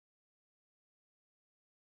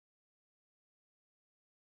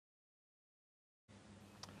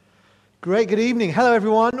Great, good evening. Hello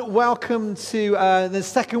everyone. Welcome to the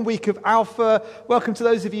second week of Alpha. Welcome to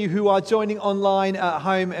those of you who are joining online at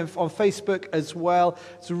home and on Facebook as well.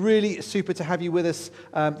 It's really super to have you with us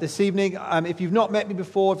this evening. If you've not met me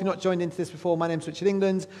before, if you've not joined into this before, my name's Richard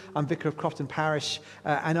England. I'm Vicar of Crofton Parish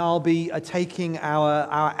and I'll be taking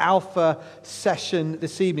our Alpha session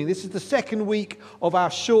this evening. This is the second week of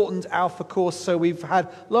our shortened Alpha course. So we've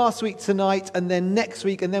had last week tonight and then next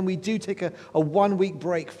week, and then we do take a 1 week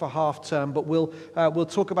break for half term. But we'll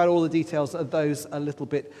talk about all the details of those a little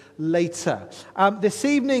bit later. This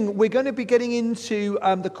evening, we're going to be getting into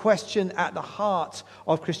the question at the heart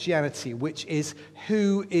of Christianity, which is,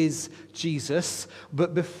 who is Jesus?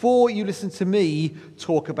 But before you listen to me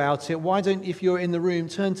talk about it, why don't, if you're in the room,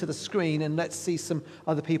 turn to the screen and let's see some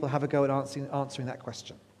other people have a go at answering that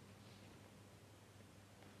question.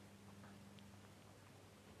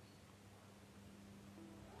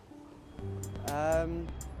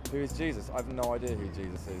 Who is Jesus? I have no idea who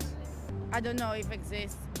Jesus is. I don't know if he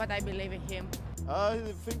exists, but I believe in him. I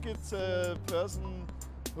think it's a person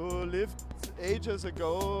who lived ages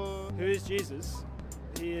ago. Who is Jesus?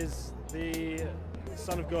 He is the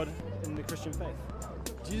Son of God in the Christian faith.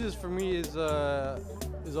 Jesus for me is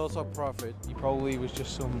also a prophet. He probably was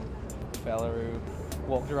just some fella who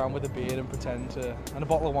walked around with a beard and and a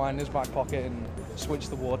bottle of wine in his back pocket and switched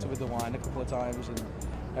the water with the wine a couple of times, and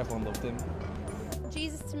everyone loved him.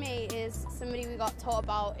 Jesus to me is somebody we got taught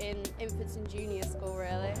about in infants and junior school,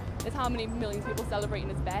 really. There's how many millions of people celebrating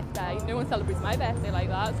his birthday. No one celebrates my birthday like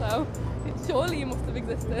that, so surely he must have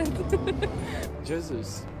existed.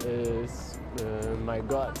 Jesus is my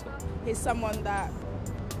God. He's someone that,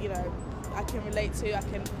 I can relate to, I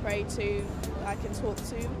can pray to, I can talk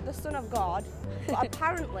to. The Son of God, but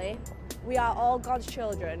apparently we are all God's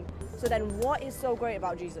children. So then what is so great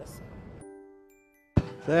about Jesus?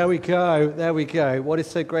 There we go. What is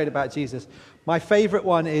so great about Jesus? My favorite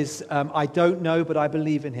one is, I don't know, but I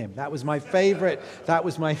believe in him. That was my favorite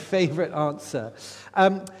answer.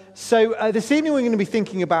 So this evening we're going to be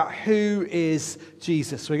thinking about who is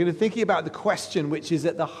Jesus. We're going to be thinking about the question which is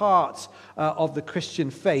at the heart of the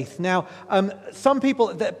Christian faith. Now, some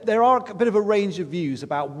people, there are a bit of a range of views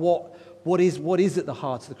about what is at the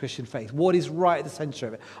heart of the Christian faith? What is right at the center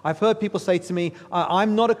of it? I've heard people say to me,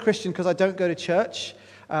 I'm not a Christian because I don't go to church.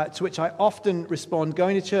 To which I often respond,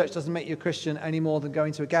 going to church doesn't make you a Christian any more than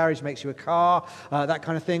going to a garage makes you a car, that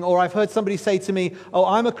kind of thing. Or I've heard somebody say to me, oh,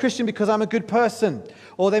 I'm a Christian because I'm a good person.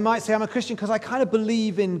 Or they might say, I'm a Christian because I kind of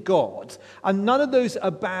believe in God. And none of those are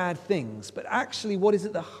bad things. But actually what is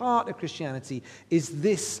at the heart of Christianity is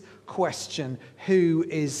this question, who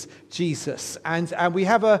is Jesus? And we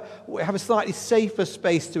have a slightly safer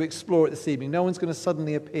space to explore it this evening. No one's going to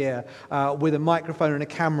suddenly appear with a microphone and a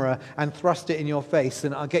camera and thrust it in your face,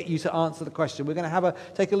 and I'll get you to answer the question. We're going to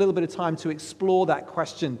take a little bit of time to explore that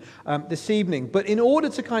question this evening. But in order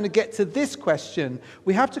to kind of get to this question,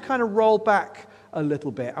 we have to kind of roll back a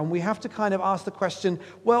little bit, and we have to kind of ask the question,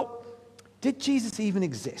 well, did Jesus even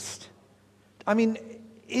exist? I mean,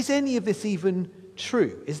 is any of this even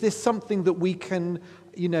true? Is this something that we can,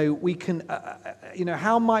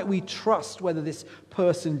 how might we trust whether this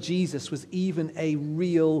person, Jesus, was even a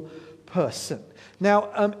real person?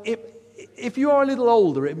 Now, if you are a little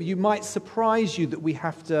older, it might surprise you that we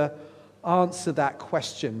have to answer that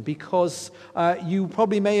question, because you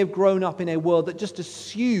probably may have grown up in a world that just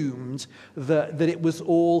assumed that it was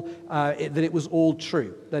all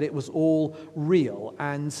true, that it was all real,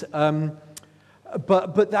 and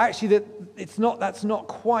but actually that's not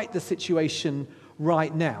quite the situation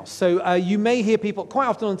right now. So you may hear people quite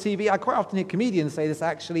often on TV. I quite often hear comedians say this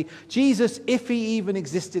actually: Jesus, if he even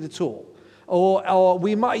existed at all. Or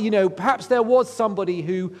we might, perhaps there was somebody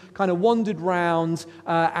who kind of wandered round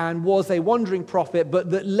and was a wandering prophet,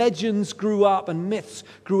 but that legends grew up and myths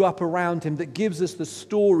grew up around him that gives us the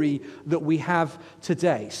story that we have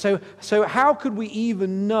today. So how could we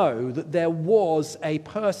even know that there was a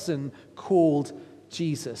person called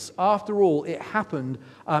Jesus? After all, it happened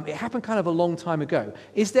kind of a long time ago.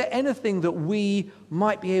 Is there anything that we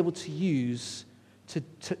might be able to use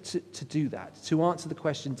to do that, to answer the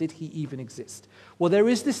question, did he even exist? Well, there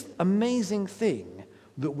is this amazing thing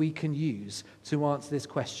that we can use to answer this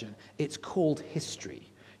question. It's called history.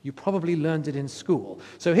 You probably learned it in school.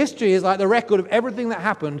 So history is like the record of everything that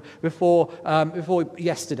happened before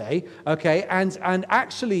yesterday, okay? And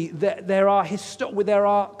actually, there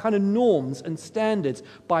are kind of norms and standards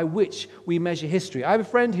by which we measure history. I have a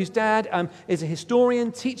friend whose dad is a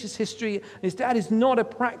historian, teaches history. His dad is not a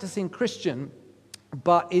practicing Christian.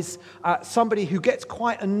 but is somebody who gets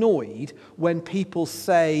quite annoyed when people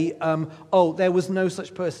say, oh, there was no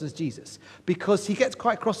such person as Jesus. Because he gets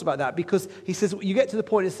quite cross about that, because he says, you get to the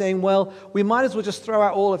point of saying, well, we might as well just throw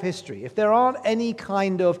out all of history. If there aren't any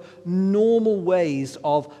kind of normal ways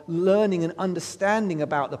of learning and understanding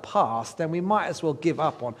about the past, then we might as well give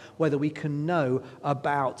up on whether we can know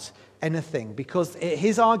about anything, because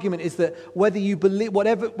his argument is that whether you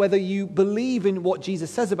believe in what Jesus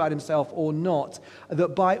says about himself or not,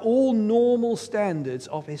 that by all normal standards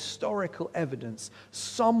of historical evidence,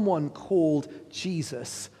 someone called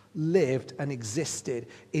Jesus lived and existed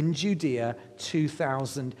in Judea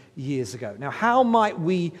 2,000 years ago. Now, how might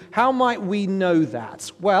we know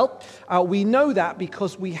that? Well, we know that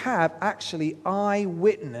because we have actually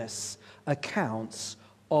eyewitness accounts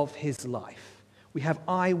of his life. We have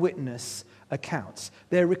eyewitness accounts.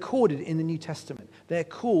 They're recorded in the New Testament. They're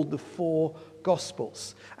called the four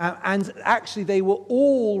Gospels. And actually, they were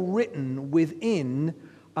all written within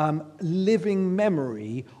living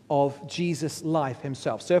memory of Jesus' life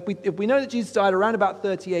himself. So if we know that Jesus died around about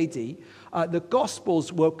 30 AD, the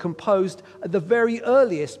Gospels were composed at the very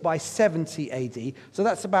earliest by 70 AD. So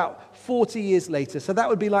that's about 40 years later. So that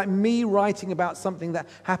would be like me writing about something that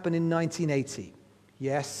happened in 1980.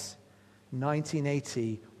 Yes,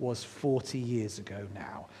 1980 was 40 years ago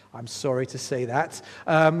now. I'm sorry to say that,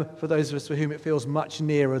 for those of us for whom it feels much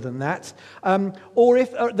nearer than that. Or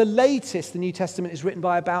if the latest, the New Testament is written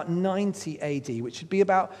by about 90 AD, which would be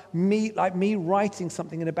about me writing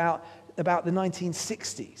something in about the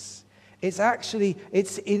 1960s.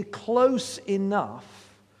 It's close enough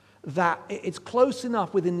that it's close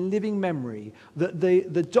enough within living memory that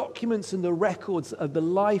the documents and the records of the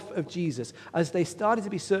life of Jesus, as they started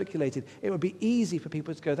to be circulated, it would be easy for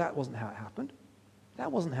people to go, that wasn't how it happened.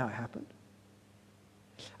 That wasn't how it happened.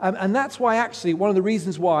 And that's why, actually, one of the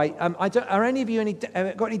reasons why, are any of you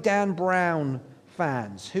got any Dan Brown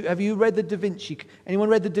fans? Have you read the Da Vinci? Anyone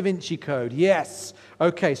read the Da Vinci Code? Yes.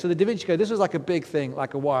 Okay, so the Da Vinci Code, this was like a big thing,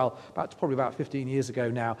 like a while, probably about 15 years ago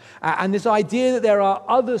now. And this idea that there are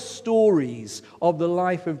other stories of the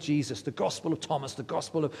life of Jesus, the Gospel of Thomas, the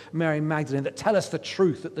Gospel of Mary Magdalene, that tell us the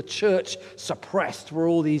truth that the church suppressed for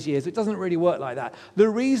all these years. It doesn't really work like that. The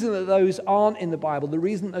reason that those aren't in the Bible, the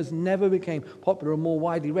reason those never became popular or more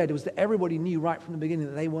widely read, was that everybody knew right from the beginning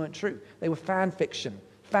that they weren't true. They were fan fiction.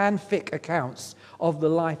 Fanfic accounts of the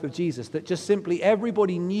life of Jesus, that just simply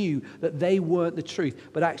everybody knew that they weren't the truth.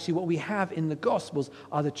 But actually what we have in the Gospels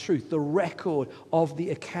are the truth, the record of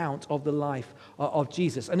the account of the life of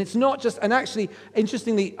Jesus. And it's not just, and actually,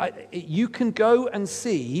 interestingly, you can go and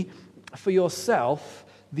see for yourself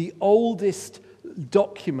the oldest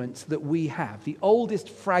document that we have, the oldest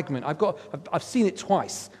fragment. I've seen it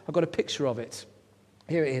twice. I've got a picture of it.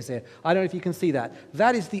 Here it is here. I don't know if you can see that.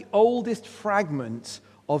 That is the oldest fragment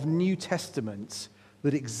of New Testament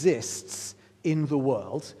that exists in the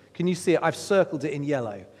world. Can you see it? I've circled it in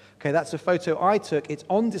yellow. Okay, that's a photo I took. It's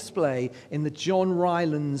on display in the John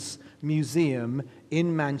Rylands Museum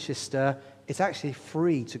in Manchester. It's actually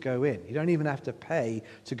free to go in. You don't even have to pay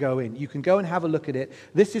to go in. You can go and have a look at it.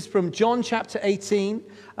 This is from John chapter 18.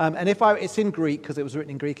 And it's in Greek because it was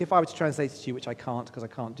written in Greek. If I were to translate it to you, which I can't because I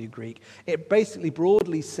can't do Greek, it basically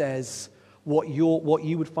broadly says what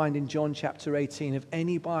you would find in John chapter 18 of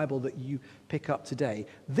any Bible that you pick up today.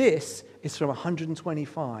 This is from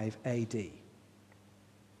 125 AD.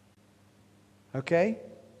 Okay?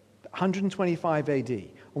 125 AD. And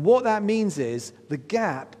what that means is the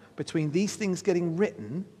gap between these things getting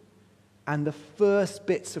written and the first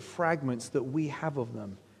bits of fragments that we have of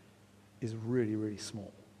them is really, really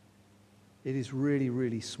small. It is really,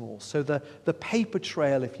 really small. So the paper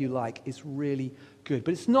trail, if you like, is really good.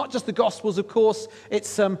 But it's not just the Gospels, of course.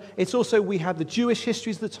 It's also, we have the Jewish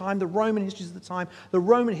histories of the time, the Roman histories of the time. The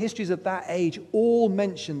Roman histories of that age all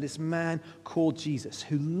mention this man called Jesus,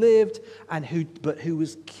 who lived but who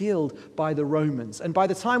was killed by the Romans. And by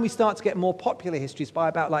the time we start to get more popular histories, by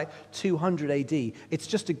about like 200 AD, it's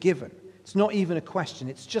just a given. It's not even a question.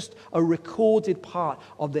 It's just a recorded part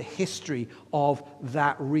of the history of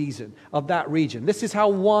that region. This is how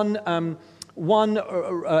one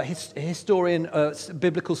historian,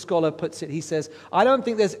 biblical scholar puts it. He says, I don't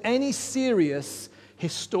think there's any serious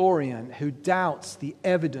historian who doubts the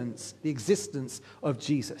evidence, the existence of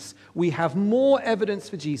Jesus. We have more evidence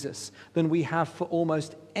for Jesus than we have for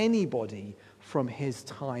almost anybody from his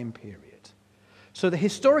time period. So the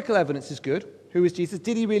historical evidence is good. Who is Jesus?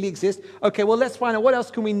 Did he really exist? Okay, well, let's find out what else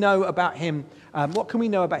can we know about him. What can we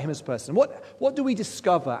know about him as a person? What do we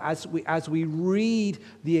discover as we read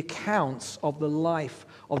the accounts of the life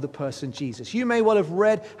of the person Jesus. You may well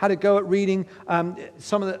have had a go at reading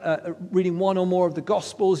reading one or more of the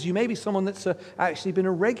Gospels. You may be someone that's actually been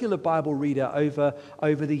a regular Bible reader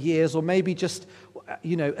over the years, or maybe just at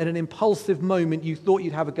an impulsive moment you thought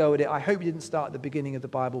you'd have a go at it. I hope you didn't start at the beginning of the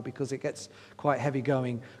Bible, because it gets quite heavy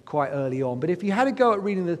going quite early on. But if you had a go at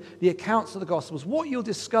reading the accounts of the Gospels, what you'll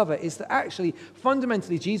discover is that actually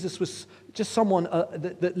fundamentally Jesus was just someone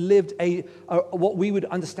that lived what we would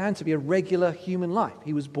understand to be a regular human life.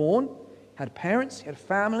 He was born, had parents, he had a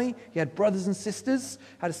family, he had brothers and sisters,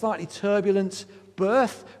 had a slightly turbulent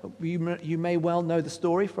birth. You may well know the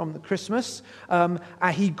story from the Christmas.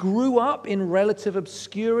 He grew up in relative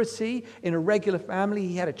obscurity in a regular family.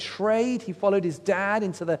 He had a trade. He followed his dad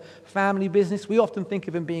into the family business. We often think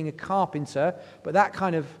of him being a carpenter, but that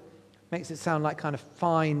kind of makes it sound like kind of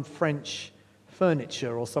fine French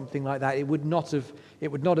furniture or something like that. It would not have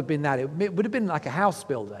been that. It would have been like a house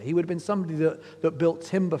builder. He would have been somebody that built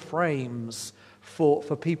timber frames for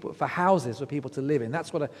houses for people to live in.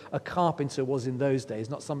 That's what a carpenter was in those days,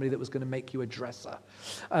 not somebody that was going to make you a dresser.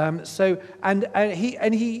 He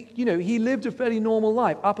lived a fairly normal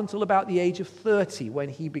life up until about the age of 30 when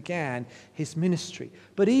he began his ministry.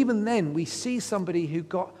 But even then, we see somebody who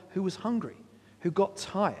was hungry, who got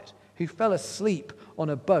tired, who fell asleep on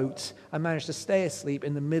a boat and managed to stay asleep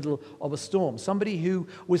in the middle of a storm. Somebody who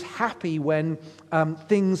was happy when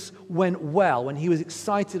things went well, when he was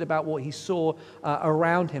excited about what he saw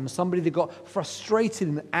around him. Somebody that got frustrated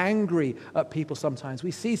and angry at people sometimes. We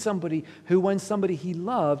see somebody who, when somebody he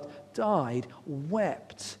loved died,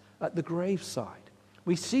 wept at the graveside.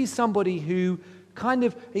 We see somebody who kind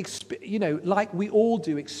of, like we all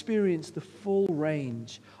do, experience the full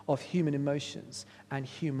range of human emotions and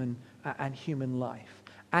human life.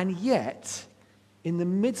 And yet, in the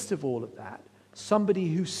midst of all of that,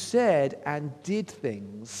 somebody who said and did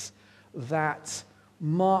things that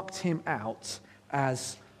marked him out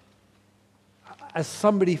as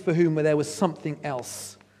somebody for whom there was something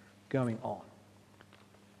else going on.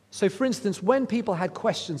 So, for instance, when people had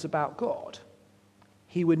questions about God,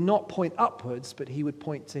 he would not point upwards, but he would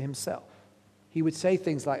point to himself. He would say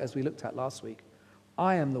things like, as we looked at last week,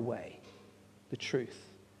 I am the way, the truth,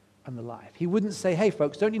 and the life. He wouldn't say, hey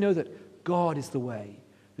folks, don't you know that God is the way,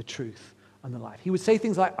 the truth, and the life? He would say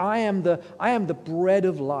things like, I am the bread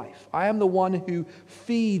of life. I am the one who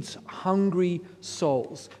feeds hungry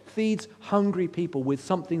souls, feeds hungry people with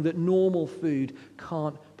something that normal food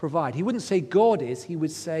can't provide. He wouldn't say God is, he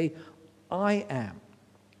would say, I am.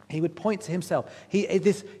 He would point to himself. He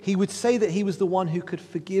would say that he was the one who could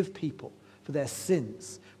forgive people for their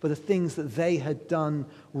sins, for the things that they had done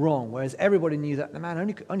wrong, whereas everybody knew that, man,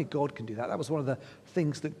 only God can do that. That was one of the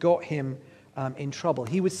things that got him in trouble.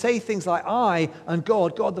 He would say things like, I and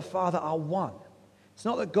God the Father are one. It's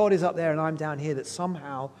not that God is up there and I'm down here, that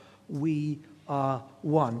somehow we are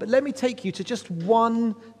one. But let me take you to just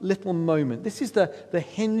one little moment. This is the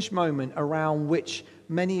hinge moment around which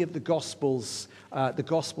many of the gospel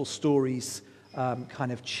stories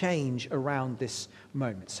kind of change around this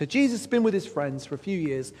moment. So Jesus has been with his friends for a few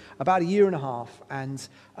years, about a year and a half, and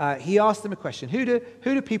he asked them a question. Who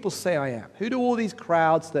do people say I am? Who do all these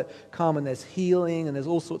crowds that come and there's healing and there's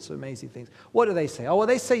all sorts of amazing things? What do they say? Oh, well,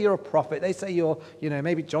 they say you're a prophet. They say you're,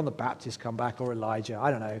 maybe John the Baptist come back or Elijah.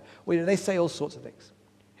 I don't know. Well, they say all sorts of things.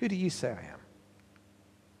 Who do you say I am?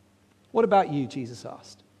 What about you, Jesus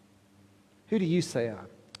asked. Who do you say I am?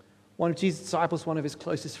 One of Jesus' disciples, one of his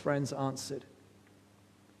closest friends, answered,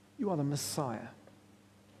 you are the Messiah,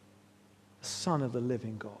 the Son of the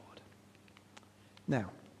living God.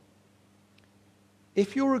 Now,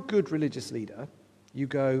 if you're a good religious leader, you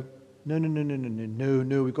go, no,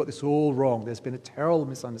 we've got this all wrong. There's been a terrible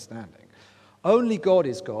misunderstanding. Only God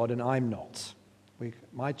is God and I'm not.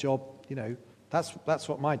 My job, that's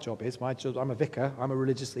what my job is. I'm a vicar, I'm a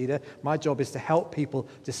religious leader. My job is to help people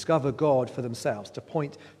discover God for themselves, to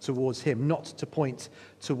point towards him, not to point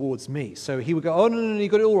towards me. So he would go, oh, no, you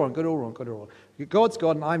got it all wrong. God's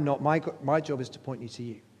God and I'm not. My job is to point you to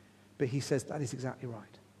you. But he says, that is exactly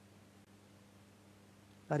right.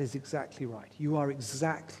 That is exactly right. You are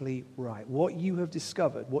exactly right. What you have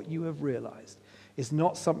discovered, what you have realized, is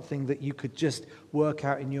not something that you could just work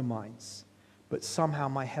out in your minds. But somehow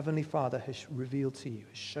my Heavenly Father has revealed to you,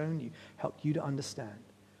 has shown you, helped you to understand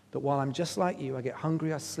that while I'm just like you, I get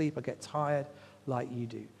hungry, I sleep, I get tired like you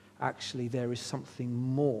do. Actually, there is something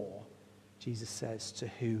more, Jesus says, to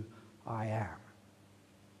who I am.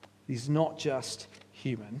 He's not just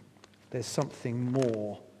human. There's something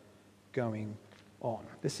more going on.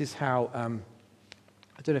 This is how, I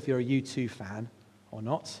don't know if you're a U2 fan or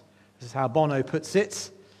not. This is how Bono puts it.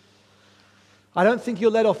 I don't think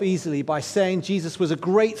you're let off easily by saying Jesus was a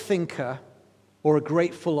great thinker or a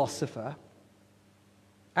great philosopher.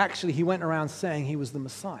 Actually, he went around saying he was the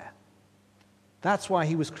Messiah. That's why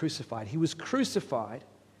he was crucified. He was crucified,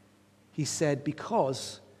 he said,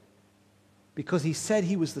 because he said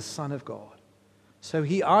he was the Son of God. So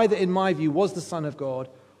he either, in my view, was the Son of God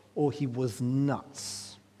or he was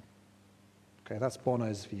nuts. Okay, that's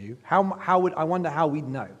Bono's view. I wonder how we'd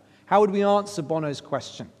know. How would we answer Bono's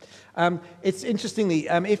question? It's interestingly,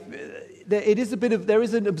 there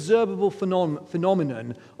is an observable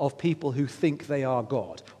phenomenon of people who think they are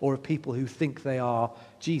God, or of people who think they are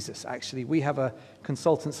Jesus. Actually, we have a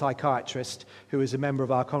consultant psychiatrist who is a member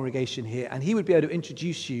of our congregation here, and he would be able to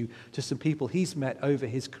introduce you to some people he's met over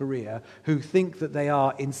his career who think that they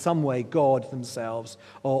are in some way God themselves,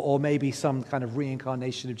 or maybe some kind of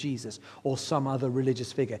reincarnation of Jesus, or some other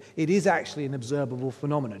religious figure. It is actually an observable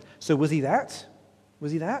phenomenon. So was he that?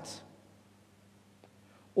 Was he that?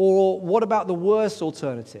 Or what about the worst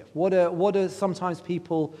alternative? What do sometimes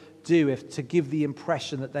people do to give the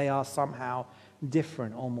impression that they are somehow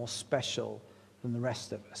different or more special than the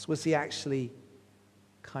rest of us? Was he actually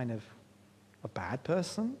kind of a bad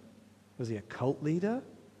person? Was he a cult leader?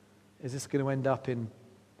 Is this going to end up in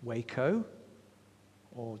Waco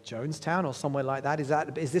or Jonestown or somewhere like that?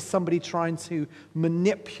 Is this somebody trying to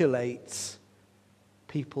manipulate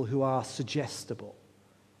people who are suggestible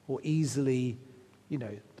or easily,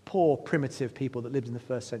 poor primitive people that lived in the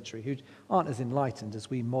first century who aren't as enlightened as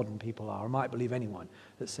we modern people are, or might believe anyone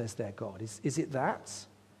that says they're God? Is it that?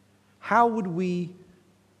 How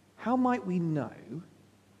might we know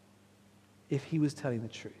if he was telling the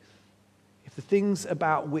truth? If the things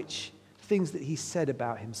that he said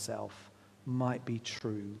about himself might be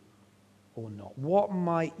true or not? What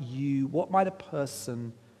might a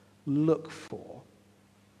person look for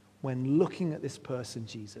when looking at this person,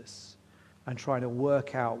 Jesus, and trying to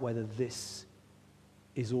work out whether this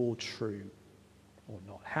is all true or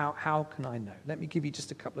not? How can I know? Let me give you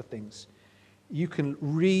just a couple of things. You can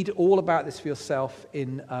read all about this for yourself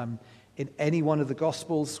in any one of the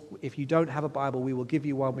Gospels. If you don't have a Bible, we will give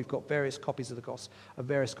you one. We've got various copies of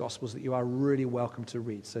various Gospels that you are really welcome to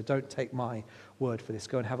read. So don't take my word for this.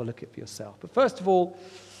 Go and have a look at it for yourself. But first of all,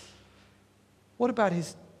 what about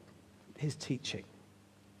his teaching?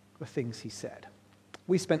 The things he said.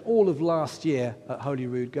 We spent all of last year at Holy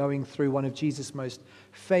Rood going through one of Jesus' most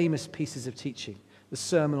famous pieces of teaching, the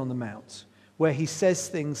Sermon on the Mount, where he says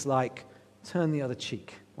things like, turn the other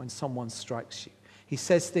cheek when someone strikes you. He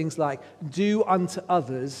says things like, do unto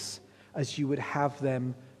others as you would have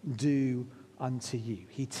them do unto you.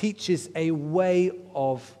 He teaches a way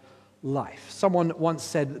of life. Someone once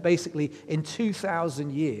said that basically in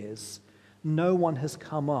 2,000 years, no one has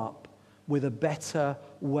come up with a better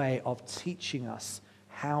way of teaching us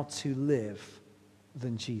how to live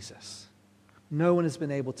than Jesus. No one has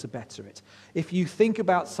been able to better it. If you think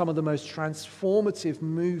about some of the most transformative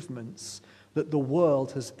movements that the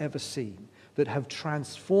world has ever seen, that have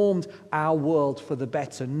transformed our world for the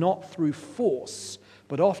better, not through force,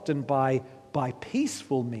 but often by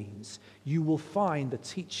peaceful means, you will find the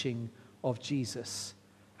teaching of Jesus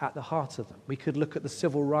at the heart of them. We could look at the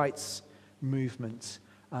civil rights movement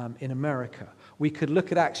in America. We could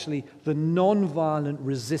look at actually the non-violent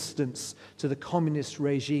resistance to the communist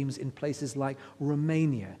regimes in places like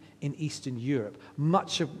Romania in Eastern Europe,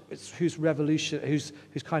 much of whose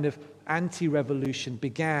kind of anti-revolution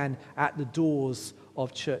began at the doors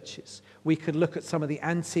of churches. We could look at some of the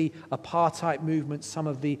anti-apartheid movements, some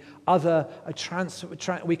of the other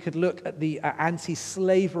we could look at the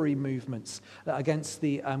anti-slavery movements against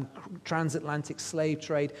the transatlantic slave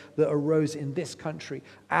trade that arose in this country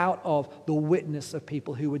out of the witness of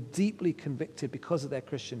people who were deeply convicted because of their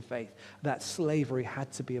Christian faith that slavery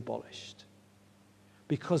had to be abolished.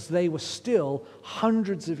 Because they were still,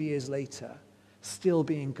 hundreds of years later, still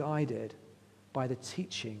being guided by the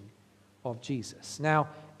teaching of Jesus. Now,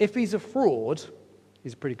 if he's a fraud,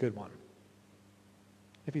 he's a pretty good one.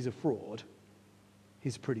 If he's a fraud,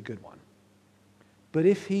 he's a pretty good one. But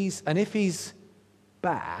if he's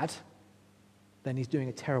bad, then he's doing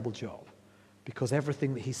a terrible job, because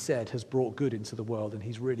everything that he said has brought good into the world, and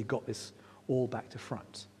he's really got this all back to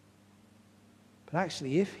front. But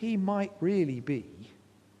actually, if he might really be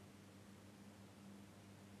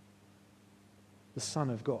the Son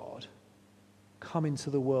of God, come into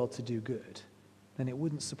the world to do good, then it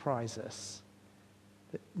wouldn't surprise us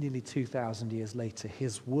that nearly 2,000 years later,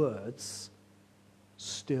 his words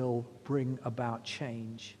still bring about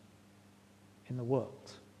change in the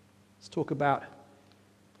world. Let's talk about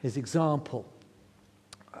his example.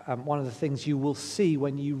 One of the things you will see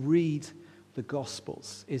when you read the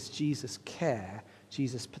Gospels is Jesus' care,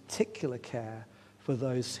 Jesus' particular care for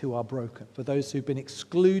those who are broken, for those who've been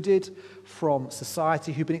excluded from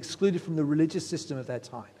society, who've been excluded from the religious system of their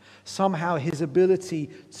time. Somehow his ability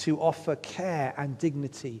to offer care and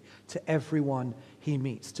dignity to everyone he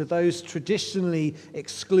meets, to those traditionally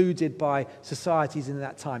excluded by societies in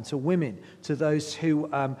that time, to women, to those who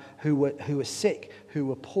were sick, who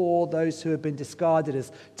were poor, those who had been discarded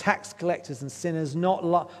as tax collectors and sinners,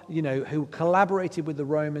 who collaborated with the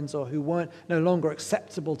Romans or who weren't no longer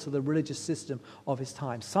acceptable to the religious system of his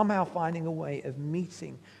time. Somehow finding a way of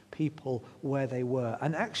meeting people where they were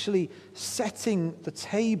and actually setting the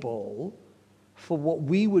table for what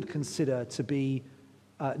we would consider to be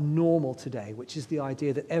normal today, which is the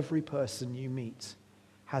idea that every person you meet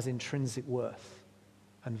has intrinsic worth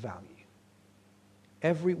and value.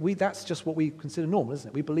 That's just what we consider normal, isn't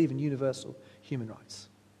it? We believe in universal human rights.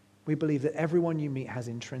 We believe that everyone you meet has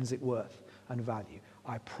intrinsic worth and value.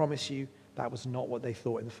 I promise you that was not what they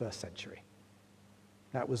thought in the first century.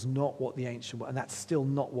 That was not what the ancient world, and that's still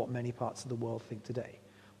not what many parts of the world think today.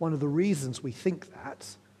 One of the reasons we think that,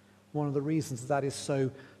 one of the reasons that is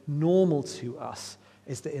so normal to us,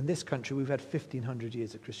 is that in this country we've had 1,500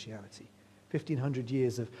 years of Christianity, 1,500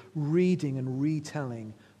 years of reading and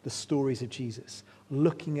retelling the stories of Jesus,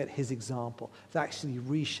 looking at his example. It's actually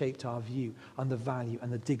reshaped our view on the value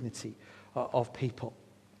and the dignity of people.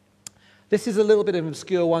 This is a little bit of an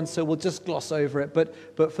obscure one, so we'll just gloss over it.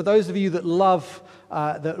 But for those of you that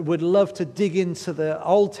would love to dig into the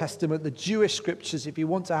Old Testament, the Jewish scriptures, if you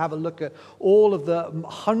want to have a look at all of the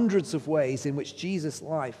hundreds of ways in which Jesus'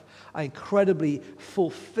 life incredibly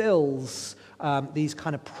fulfills these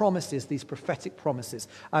kind of promises, these prophetic promises,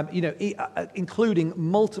 including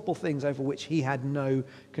multiple things over which he had no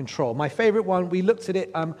control. My favorite one, we looked at it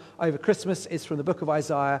over Christmas, is from the book of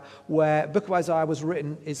Isaiah, where the book of Isaiah was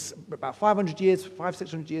written, is about 600 years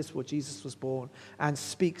before Jesus was born, and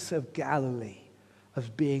speaks of Galilee,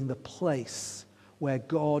 of being the place where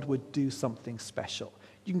God would do something special.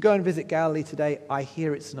 You can go and visit Galilee today. I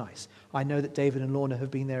hear it's nice. I know that David and Lorna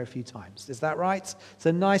have been there a few times. Is that right? It's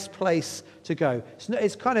a nice place to go.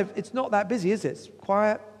 It's not that busy, is it? It's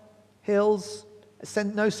quiet, hills,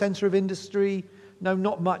 no center of industry. No,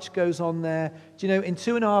 not much goes on there. Do you know, in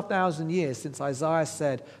 2,500 years since Isaiah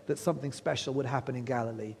said that something special would happen in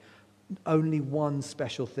Galilee, only one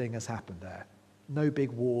special thing has happened there. No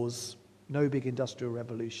big wars, no big industrial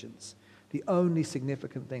revolutions. The only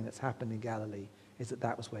significant thing that's happened in Galilee is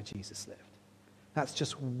that was where Jesus lived. That's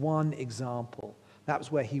just one example. That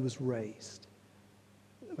was where he was raised.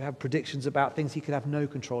 We have predictions about things he could have no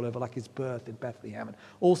control over, like his birth in Bethlehem and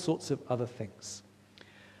all sorts of other things.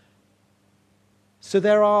 So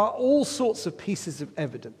there are all sorts of pieces of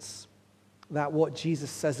evidence that what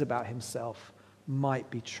Jesus says about himself might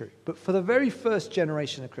be true. But for the very first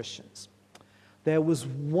generation of Christians, there was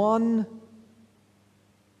one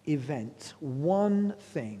event, one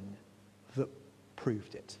thing that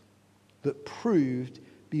proved it, that proved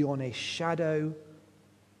beyond a shadow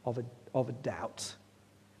of a doubt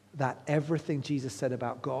that everything Jesus said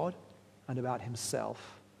about God and about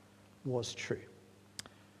himself was true.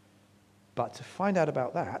 But to find out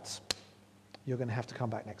about that, you're going to have to come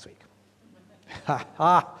back next week.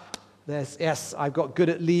 Yes, I've got good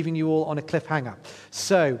at leaving you all on a cliffhanger.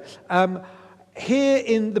 So, here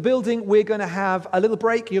in the building, we're going to have a little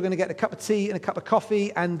break. You're going to get a cup of tea and a cup of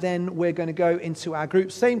coffee, and then we're going to go into our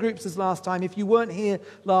groups. Same groups as last time. If you weren't here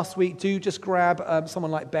last week, do just grab someone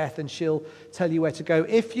like Beth, and she'll tell you where to go.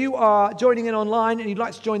 If you are joining in online and you'd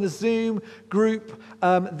like to join the Zoom group,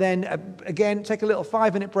 then again, take a little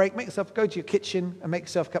 5-minute break. Go to your kitchen and make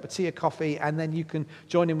yourself a cup of tea or coffee, and then you can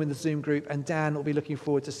join in with the Zoom group, and Dan will be looking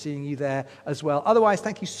forward to seeing you there as well. Otherwise,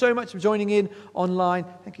 thank you so much for joining in online.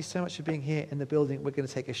 Thank you so much for being here in the building. We're going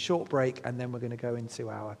to take a short break, and then we're going to go into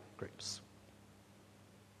our groups.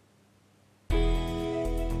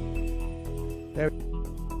 There